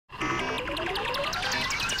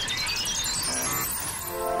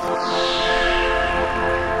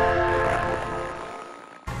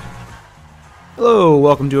Hello,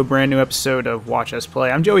 welcome to a brand new episode of Watch Us Play.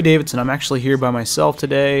 I'm Joey Davidson. I'm actually here by myself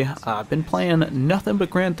today. I've been playing nothing but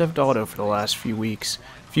Grand Theft Auto for the last few weeks.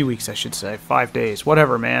 I should say. 5 days.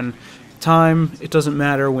 Whatever, man. Time, it doesn't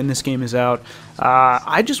matter when this game is out.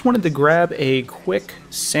 I just wanted to grab a quick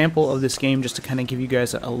sample of this game just to kind of give you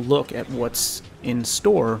guys a look at what's in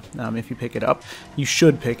store. If you pick it up, you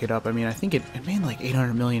should pick it up. I mean, I think it made like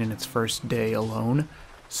 800 million in its first day alone.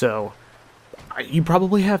 So, you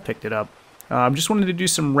probably have picked it up. Just wanted to do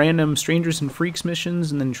some random Strangers and Freaks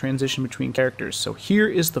missions and then transition between characters. So here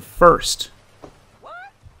is the first. What?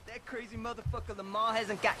 That crazy motherfucker Lamar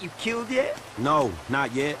hasn't got you killed yet? No,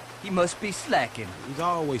 not yet. He must be slacking. He's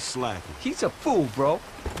always slacking. He's a fool, bro.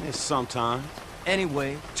 It's sometimes.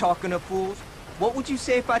 Anyway, talking of fools, what would you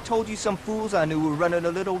say if I told you some fools I knew were running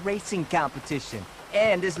a little racing competition?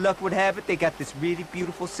 And as luck would have it, they got this really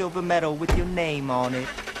beautiful silver medal with your name on it.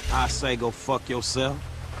 I say go fuck yourself.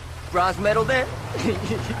 Bronze medal then?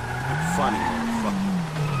 Funny motherfucker.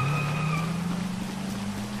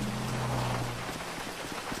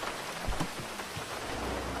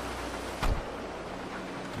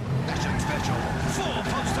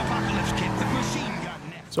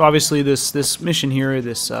 So obviously this mission here,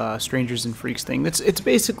 this Strangers and Freaks thing, it's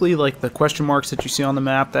basically like the question marks that you see on the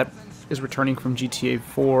map that is returning from GTA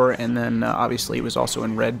 4, and then obviously it was also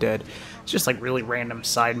in Red Dead. It's just like really random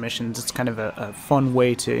side missions. It's kind of a fun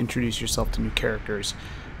way to introduce yourself to new characters.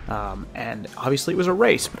 And obviously it was a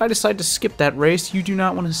race, but I decided to skip that race. You do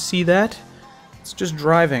not want to see that. It's just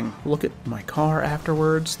driving. Look at my car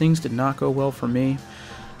afterwards. Things did not go well for me.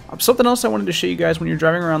 Something else I wanted to show you guys when you're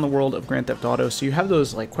driving around the world of Grand Theft Auto. So you have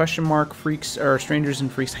those like question mark freaks or Strangers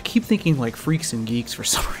and Freaks. I keep thinking like Freaks and Geeks for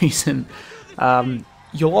some reason.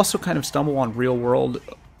 You'll also kind of stumble on real world,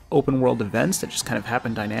 open world events that just kind of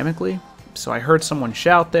happen dynamically. So I heard someone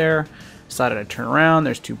shout there, decided to turn around.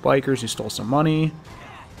 There's two bikers who stole some money.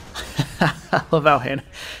 I love how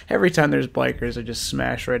every time there's bikers, I just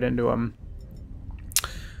smash right into them.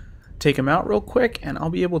 Take him out real quick, and I'll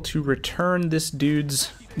be able to return this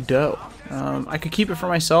dude's dough. I could keep it for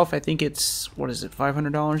myself. I think it's, what is it,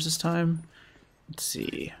 $500 this time? Let's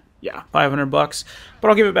see. Yeah, 500 bucks. But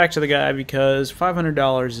I'll give it back to the guy because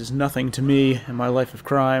 $500 is nothing to me in my life of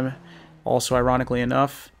crime. Also, ironically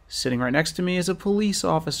enough, sitting right next to me is a police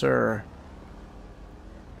officer.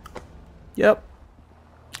 Yep.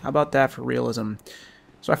 How about that for realism?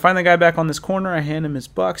 So I find the guy back on this corner, I hand him his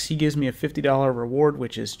bucks, he gives me a $50 reward,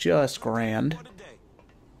 which is just grand.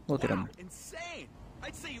 Look at him.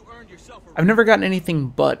 I've never gotten anything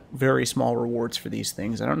but very small rewards for these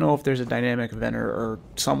things. I don't know if there's a dynamic event or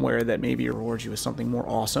somewhere that maybe rewards you with something more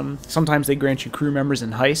awesome. Sometimes they grant you crew members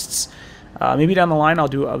and heists. Maybe down the line I'll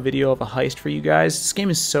do a video of a heist for you guys. This game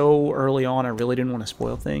is so early on, I really didn't want to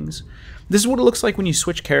spoil things. This is what it looks like when you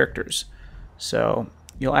switch characters. So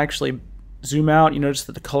you'll actually zoom out. You notice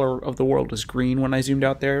that the color of the world was green when I zoomed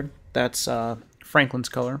out there. That's Franklin's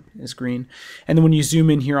color is green. And then when you zoom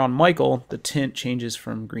in here on Michael, the tint changes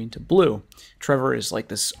from green to blue. Trevor is like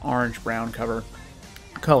this orange-brown color,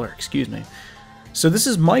 excuse me. So this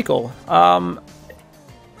is Michael.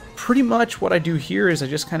 Pretty much what I do here is I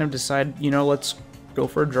just kind of decide, you know, let's go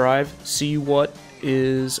for a drive, see what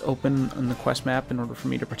is open on the quest map in order for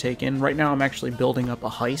me to partake in. Right now I'm actually building up a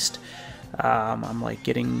heist. I'm like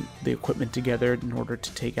getting the equipment together in order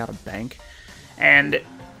to take out a bank. And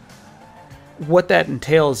what that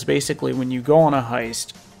entails, basically, when you go on a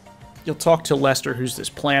heist, you'll talk to Lester, who's this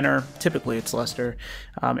planner. Typically, it's Lester.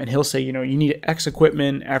 And he'll say, you know, you need X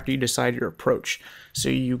equipment after you decide your approach. So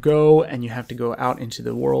you go and you have to go out into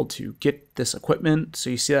the world to get this equipment.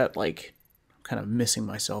 So you see that, like, I'm kind of missing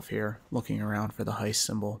myself here, looking around for the heist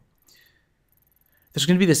symbol. There's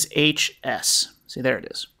going to be this HS. See, there it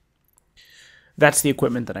is. That's the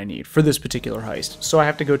equipment that I need for this particular heist. So I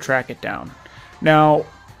have to go track it down. Now,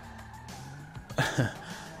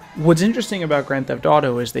 what's interesting about Grand Theft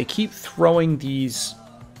Auto is they keep throwing these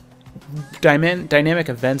dynamic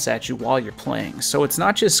events at you while you're playing. So it's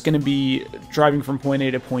not just going to be driving from point A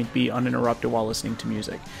to point B uninterrupted while listening to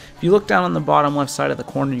music. If you look down on the bottom left side of the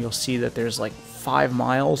corner, you'll see that there's like 5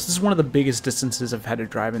 miles. This is one of the biggest distances I've had to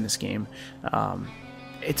drive in this game.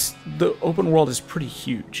 The open world is pretty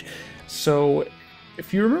huge. So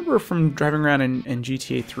if you remember from driving around in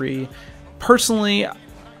GTA 3, personally,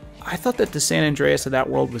 I thought that the San Andreas of that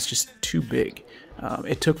world was just too big.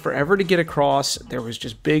 It took forever to get across. There was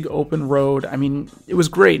just big open road. I mean, it was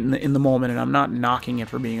great in the moment, and I'm not knocking it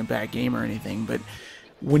for being a bad game or anything, but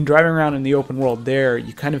when driving around in the open world there,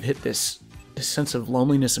 you kind of hit this sense of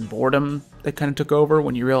loneliness and boredom that kind of took over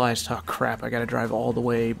when you realized, oh crap, I gotta drive all the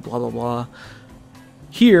way, blah, blah, blah.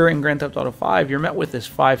 Here in Grand Theft Auto 5, you're met with this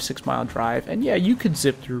 5-6 mile drive, and yeah, you could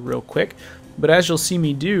zip through real quick, but as you'll see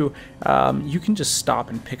me do, you can just stop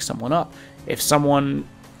and pick someone up. If someone,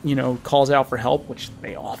 you know, calls out for help, which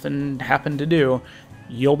they often happen to do,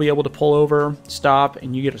 you'll be able to pull over, stop,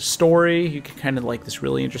 and you get a story. You get kind of like this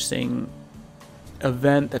really interesting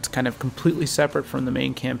event that's kind of completely separate from the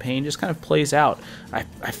main campaign, just kind of plays out. I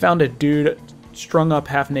found a dude strung up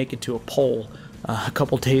half naked to a pole a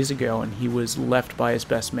couple days ago, and he was left by his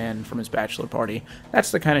best man from his bachelor party.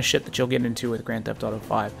 That's the kind of shit that you'll get into with Grand Theft Auto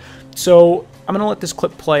 5. So I'm gonna let this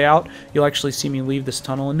clip play out. You'll actually see me leave this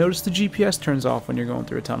tunnel, and notice the GPS turns off when you're going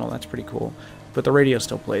through a tunnel. That's pretty cool, but the radio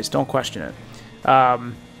still plays. Don't question it.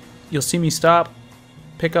 You'll see me stop,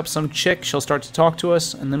 pick up some chick, she'll start to talk to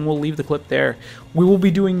us, and then we'll leave the clip there. We will be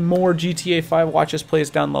doing more GTA 5 Watch Us Plays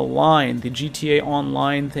down the line. The GTA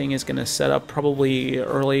Online thing is going to set up probably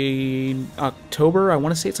early October. I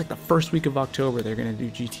want to say it's like the first week of October they're going to do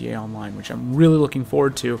GTA Online, which I'm really looking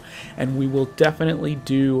forward to, and we will definitely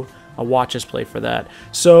do a Watch Us Play for that.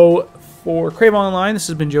 So for Crave Online, this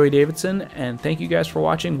has been Joey Davidson, and thank you guys for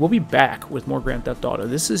watching. We'll be back with more Grand Theft Auto.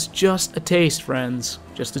 This is just a taste, friends.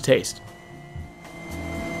 Just a taste.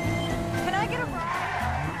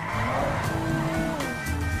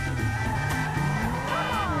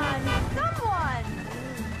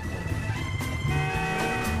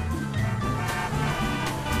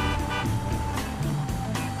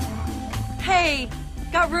 Hey,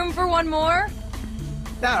 got room for one more?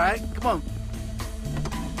 Alright, come on.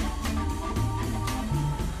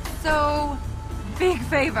 So, big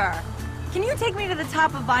favor. Can you take me to the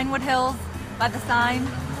top of Vinewood Hills by the sign?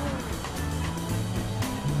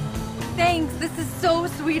 Thanks, this is so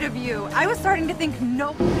sweet of you. I was starting to think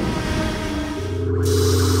no...